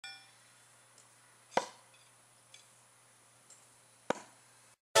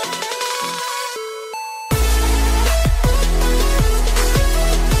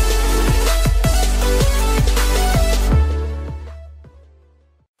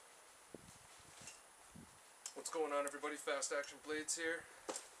going on, everybody? Fast Action Blades here.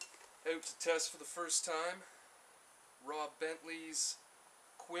 Out to test for the first time Rob Bentley's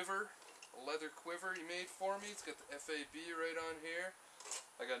Quiver, a leather quiver he made for me. It's got the FAB right on here.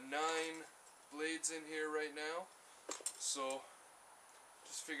 I got 9 blades in here right now, so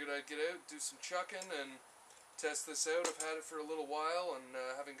just figured I'd get out, do some chucking and test this out. I've had it for a little while and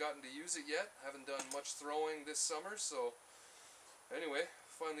haven't gotten to use it yet. Haven't done much throwing this summer, so anyway,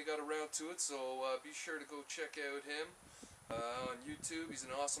 finally got around to it, so be sure to go check out him on YouTube. He's an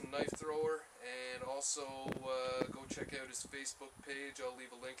awesome knife thrower, and also go check out his Facebook page. I'll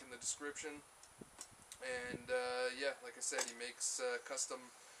leave a link in the description. And yeah, like I said, he makes custom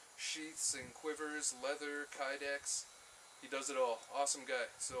sheaths and quivers, leather, kydex. He does it all. Awesome guy.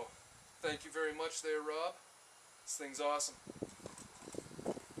 So thank you very much there, Rob. This thing's awesome.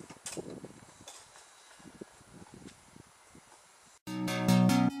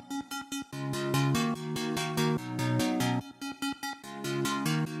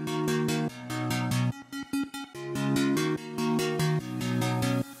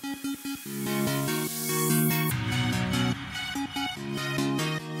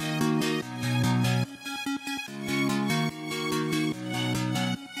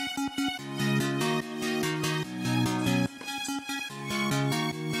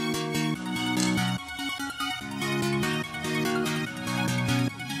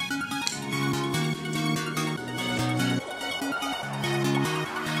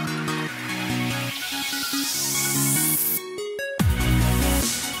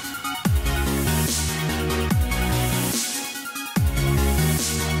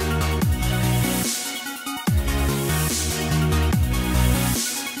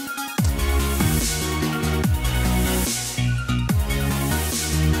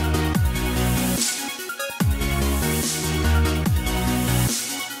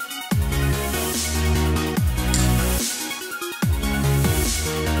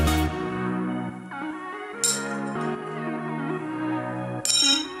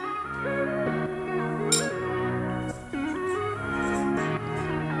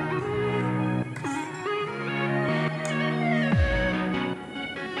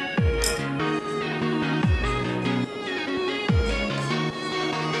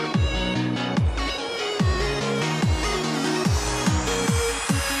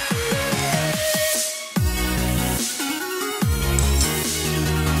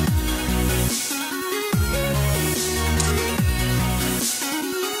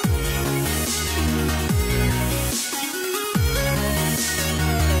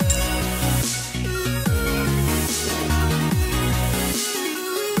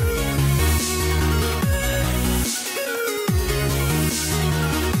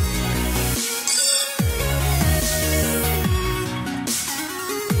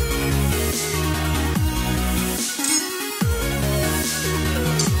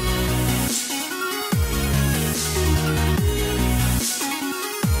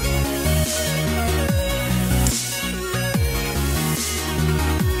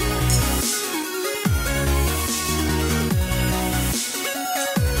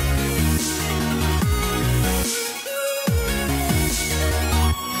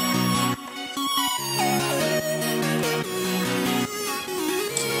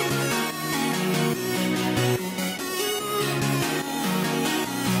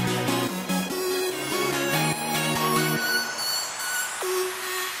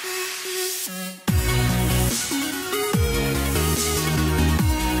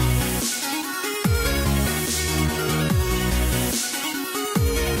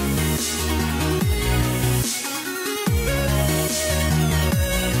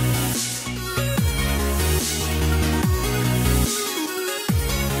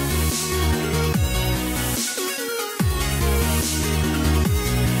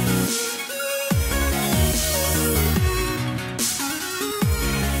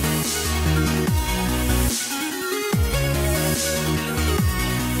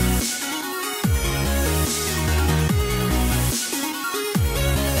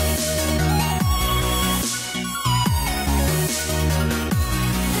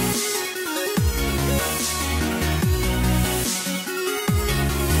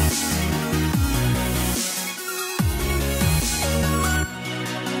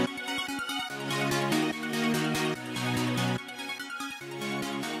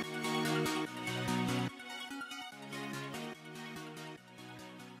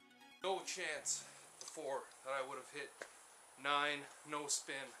 No chance before that I would have hit 9 no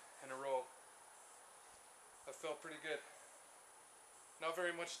spin in a row. That felt pretty good. Not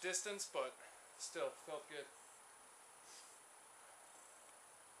very much distance, but still felt good.